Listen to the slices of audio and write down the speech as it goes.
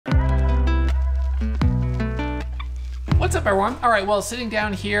What's up, everyone? All right, well, sitting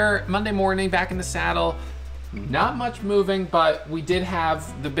down here, Monday morning, back in the saddle. Not much moving, but we did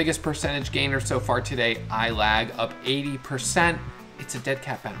have the biggest percentage gainer so far today, ILAG, up 80%. It's a dead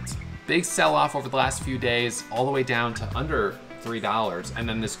cat bounce. Big sell-off over the last few days, all the way down to under $3, and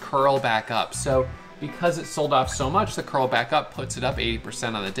then this curl back up. So because it sold off so much, the curl back up puts it up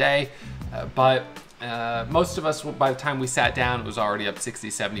 80% on the day. But most of us, by the time we sat down, it was already up 60,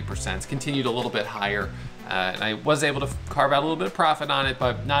 70%. It's continued a little bit higher. And I was able to carve out a little bit of profit on it,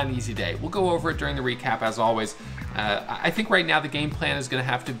 but not an easy day. We'll go over it during the recap as always. I think right now the game plan is gonna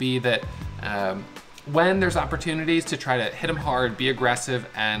have to be that when there's opportunities to try to hit them hard, be aggressive,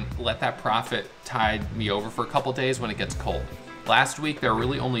 and let that profit tide me over for a couple days when it gets cold. Last week, there were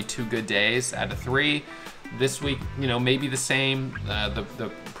really only 2 good days out of 3. This week, you know, maybe the same. The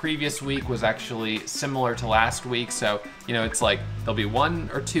previous week was actually similar to last week. So, you know, it's like there'll be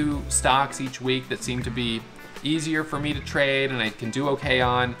 1 or 2 stocks each week that seem to be easier for me to trade and I can do okay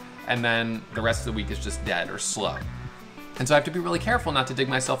on. And then the rest of the week is just dead or slow. And so I have to be really careful not to dig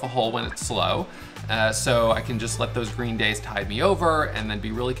myself a hole when it's slow. So I can just let those green days tide me over and then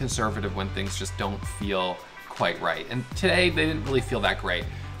be really conservative when things just don't feel quite right. And today they didn't really feel that great.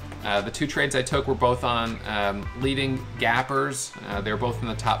 The 2 trades I took were both on leading gappers. They were both in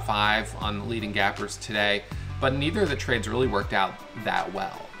the top 5 on leading gappers today, but neither of the trades really worked out that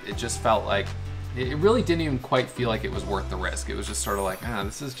well. It just felt like, it really didn't even quite feel like it was worth the risk. It was just sort of like,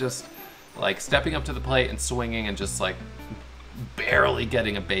 this is just like stepping up to the plate and swinging and just like barely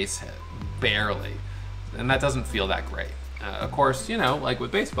getting a base hit, barely. And that doesn't feel that great. Of course, you know, like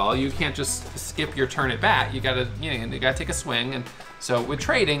with baseball, you can't just skip your turn at bat. You gotta take a swing. And so with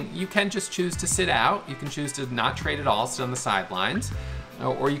trading, you can just choose to sit out. You can choose to not trade at all, sit on the sidelines,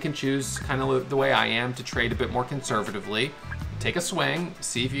 or you can choose kind of the way I am to trade a bit more conservatively. Take a swing,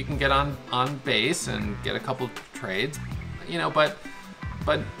 see if you can get on base and get a couple trades, you know, but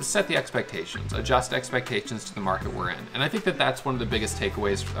set the expectations, adjust expectations to the market we're in. And I think that that's one of the biggest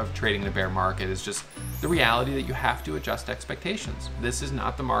takeaways of trading the bear market is just the reality that you have to adjust expectations. This is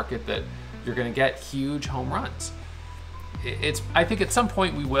not the market that you're gonna get huge home runs. I think at some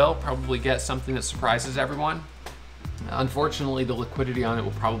point we will probably get something that surprises everyone. Unfortunately, the liquidity on it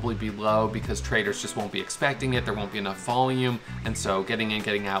will probably be low because traders just won't be expecting it. There won't be enough volume. And so getting in,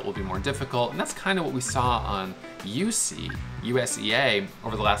 getting out will be more difficult. And that's kind of what we saw on USEA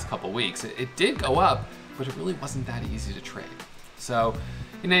over the last couple weeks. It did go up, but it really wasn't that easy to trade. So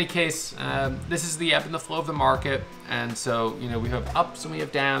in any case, this is the ebb and the flow of the market. And so, you know, we have ups and we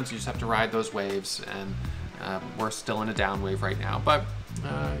have downs. You just have to ride those waves. And we're still in a down wave right now, but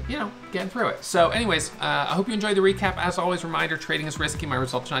you know, getting through it. So anyways, I hope you enjoyed the recap. As always, reminder, trading is risky. My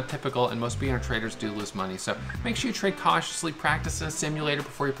results are not typical, and most beginner traders do lose money. So make sure you trade cautiously, practice in a simulator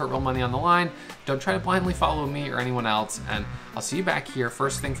before you put real money on the line. Don't try to blindly follow me or anyone else, and I'll see you back here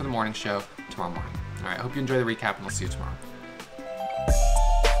first thing for the morning show tomorrow morning. All right, I hope you enjoy the recap, and I'll see you tomorrow.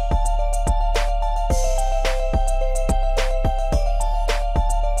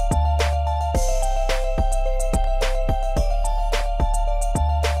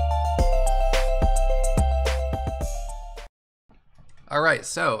 All right,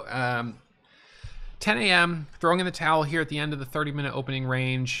 so 10 a.m., throwing in the towel here at the end of the 30-minute opening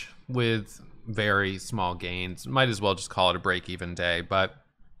range with very small gains. Might as well just call it a break-even day, but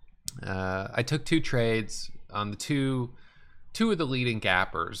I took 2 trades on the two of the leading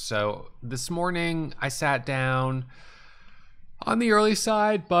gappers. So this morning I sat down on the early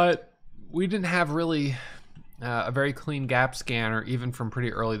side, but we didn't have really a very clean gap scanner, even from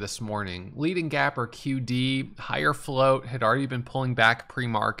pretty early this morning. Leading gapper QD, higher float, had already been pulling back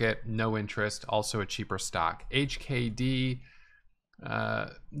pre-market, no interest, also a cheaper stock. HKD,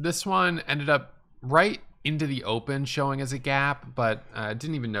 this one ended up right into the open showing as a gap, but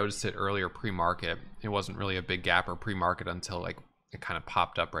didn't even notice it earlier pre-market. It wasn't really a big gap or pre-market until like it kind of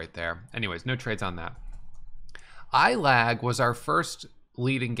popped up right there. Anyways, no trades on that. ILAG was our first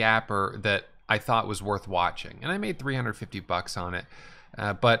leading gapper that I thought was worth watching, and I made 350 bucks on it,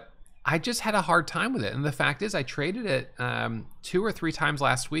 but I just had a hard time with it. And the fact is, I traded it 2 or 3 times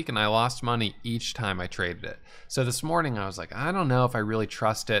last week, and I lost money each time I traded it. So this morning I was like, I don't know if I really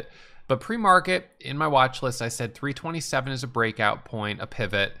trust it. But pre-market in my watch list, I said 327 is a breakout point, a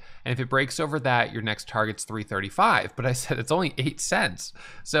pivot, and if it breaks over that, your next target's 335. But I said it's only 8 cents,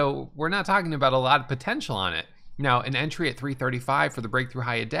 so we're not talking about a lot of potential on it. Now, an entry at 335 for the breakthrough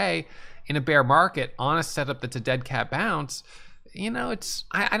high a day in a bear market on a setup that's a dead cat bounce, you know,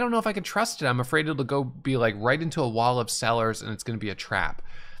 I don't know if I can trust it. I'm afraid it'll go be like right into a wall of sellers and it's going to be a trap.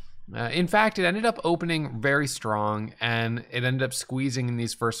 In fact, it ended up opening very strong and it ended up squeezing in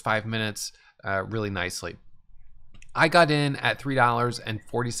these first 5 minutes really nicely. I got in at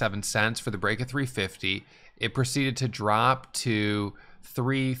 $3.47 for the break of 350. It proceeded to drop to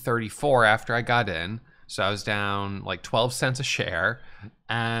 334 after I got in. So I was down like 12 cents a share.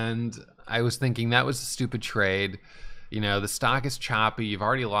 And I was thinking that was a stupid trade. You know, the stock is choppy. You've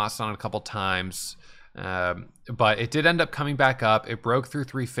already lost on it a couple times. But it did end up coming back up. It broke through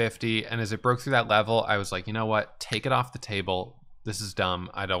 350. And as it broke through that level, I was like, you know what? Take it off the table. This is dumb.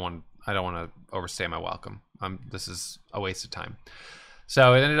 I don't want to overstay my welcome. This is a waste of time.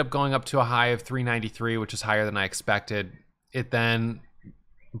 So it ended up going up to a high of 393, which is higher than I expected. It then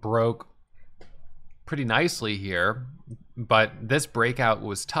broke pretty nicely here, but this breakout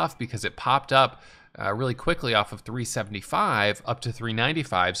was tough because it popped up really quickly off of 375 up to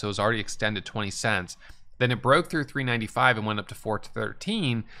 395, so it was already extended 20 cents. Then it broke through 395 and went up to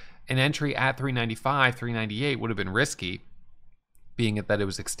 413. An entry at 395, 398 would have been risky, being that it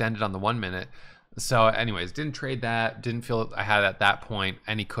was extended on the 1 minute. So anyways, didn't trade that. Didn't feel I had at that point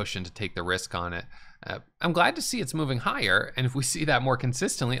any cushion to take the risk on it. I'm glad to see it's moving higher. And if we see that more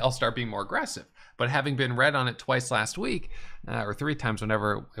consistently, I'll start being more aggressive. But having been read on it twice last week, or 3 times,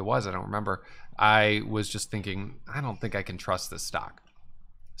 whenever it was, I don't remember, I was just thinking, I don't think I can trust this stock.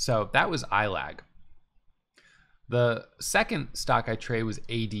 So that was ILAG. The second stock I trade was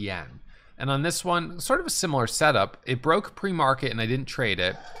ADN. And on this one, sort of a similar setup. It broke pre-market and I didn't trade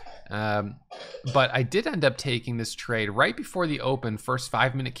it. But I did end up taking this trade right before the open, first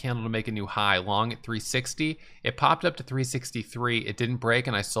 5-minute candle to make a new high, long at 360. It popped up to 363. It didn't break,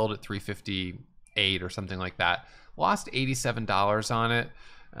 and I sold at 358 or something like that. Lost $87 on it,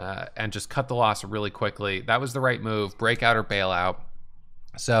 and just cut the loss really quickly. That was the right move, breakout or bailout.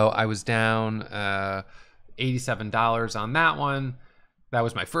 So I was down $87 on that one. That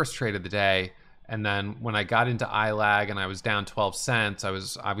was my first trade of the day. And then when I got into ILAG and I was down 12 cents, I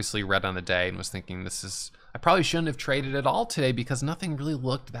was obviously red on the day and was thinking, I probably shouldn't have traded at all today because nothing really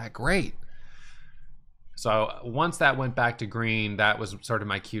looked that great. So once that went back to green, that was sort of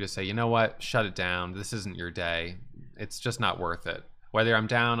my cue to say, you know what, shut it down. This isn't your day. It's just not worth it. Whether I'm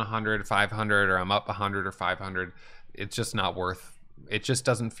down 100, 500, or I'm up 100 or 500, it's just not worth it. It just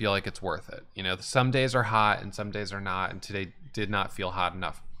doesn't feel like it's worth it. You know, some days are hot and some days are not, and today did not feel hot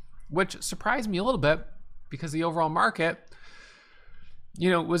enough, which surprised me a little bit because the overall market, you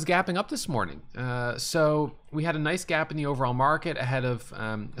know, was gapping up this morning. So we had a nice gap in the overall market ahead of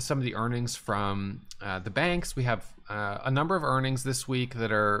some of the earnings from the banks. We have a number of earnings this week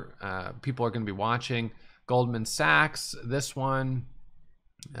that are people are going to be watching. Goldman Sachs, this one,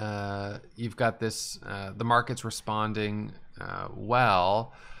 you've got this, the market's responding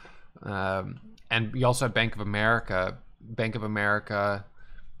well. And you also have Bank of America.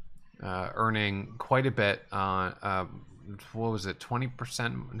 Earning quite a bit on, what was it,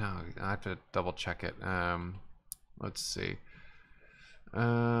 20%? No, I have to double check it. Let's see.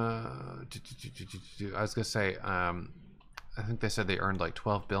 I was gonna say, I think they said they earned like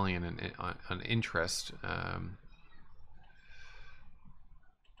 12 billion on interest,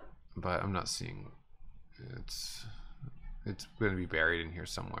 but I'm not seeing. It's going to be buried in here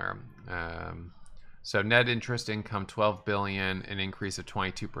somewhere. So net interest income, 12 billion, an increase of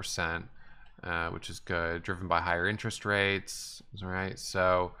 22%, which is good, driven by higher interest rates, right?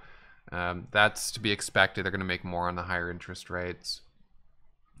 So that's to be expected. They're going to make more on the higher interest rates.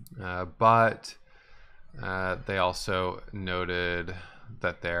 But they also noted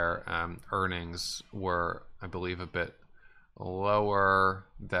that their earnings were, I believe, a bit lower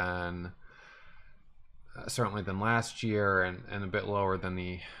than, certainly than last year, and a bit lower than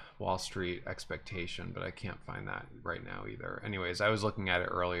the Wall Street expectation, but I can't find that right now either. Anyways, I was looking at it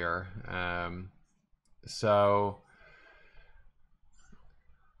earlier. So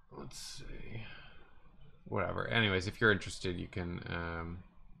let's see, whatever. Anyways, if you're interested, you can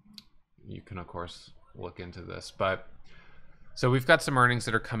of course look into this. But so we've got some earnings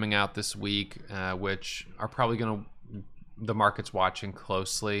that are coming out this week, which are probably going to, the market's watching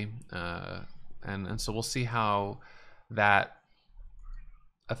closely, and so we'll see how that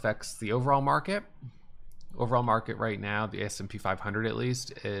affects the overall market. Overall market right now, the S&P 500 at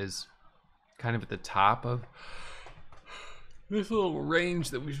least, is kind of at the top of this little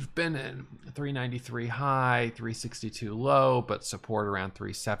range that we've been in. 393 high, 362 low, but support around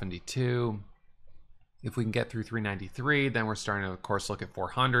 372. If we can get through 393, then we're starting to, of course, look at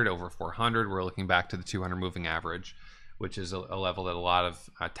 400. Over 400, we're looking back to the 200 moving average, which is a level that a lot of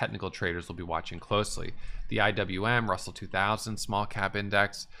technical traders will be watching closely. The IWM, Russell 2000, small cap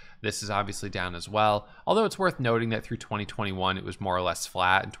index, this is obviously down as well. Although it's worth noting that through 2021, it was more or less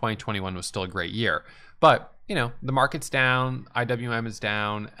flat, and 2021 was still a great year. But you know, the market's down, IWM is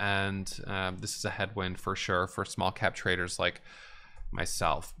down, and this is a headwind for sure for small cap traders like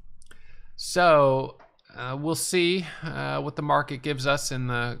myself. So we'll see what the market gives us in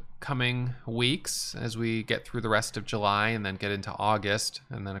the coming weeks as we get through the rest of July and then get into August.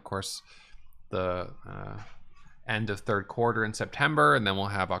 And then, of course, the end of third quarter in September. And then we'll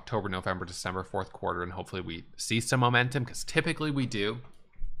have October, November, December, fourth quarter. And hopefully we see some momentum, because typically we do.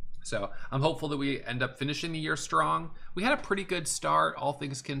 So I'm hopeful that we end up finishing the year strong. We had a pretty good start, all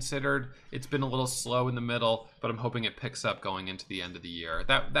things considered. It's been a little slow in the middle, but I'm hoping it picks up going into the end of the year.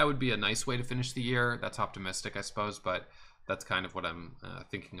 That would be a nice way to finish the year. That's optimistic, I suppose, but that's kind of what I'm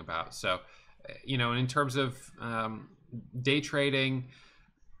thinking about. So, you know, in terms of day trading,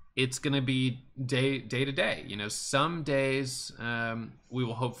 it's going to be day to day. You know, some days we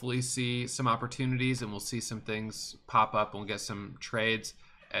will hopefully see some opportunities and we'll see some things pop up and we'll get some trades.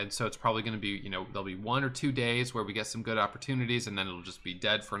 And so it's probably going to be, you know, there'll be 1 or 2 days where we get some good opportunities, and then it'll just be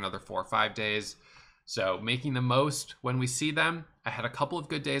dead for another 4 or 5 days. So making the most when we see them. I had a couple of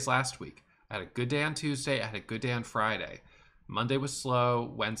good days last week. I had a good day on Tuesday. I had a good day on Friday. Monday was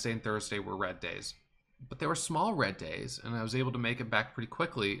slow. Wednesday and Thursday were red days. But they were small red days, and I was able to make it back pretty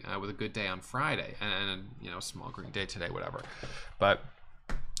quickly with a good day on Friday. And you know, a small green day today, whatever. But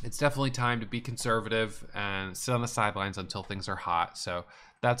it's definitely time to be conservative and sit on the sidelines until things are hot. So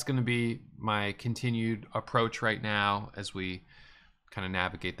that's going to be my continued approach right now as we kind of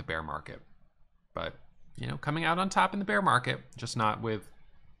navigate the bear market. But, you know, coming out on top in the bear market, just not with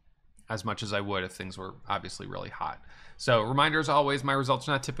as much as I would if things were obviously really hot. So reminder, as always, my results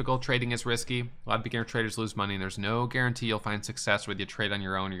are not typical. Trading is risky. A lot of beginner traders lose money, and there's no guarantee you'll find success whether you trade on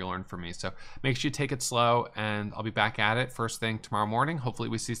your own or you'll learn from me. So make sure you take it slow, and I'll be back at it first thing tomorrow morning. Hopefully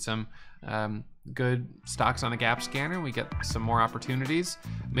we see some good stocks on the gap scanner and we get some more opportunities.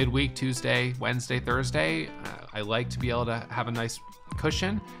 Midweek, Tuesday, Wednesday, Thursday, I like to be able to have a nice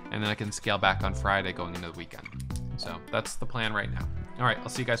cushion, and then I can scale back on Friday going into the weekend. So that's the plan right now. All right, I'll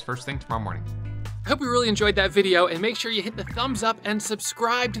see you guys first thing tomorrow morning. I hope you really enjoyed that video, and make sure you hit the thumbs up and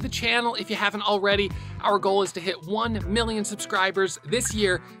subscribe to the channel if you haven't already. Our goal is to hit 1 million subscribers this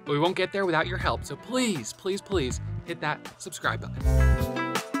year, but we won't get there without your help. So please, please, please hit that subscribe button.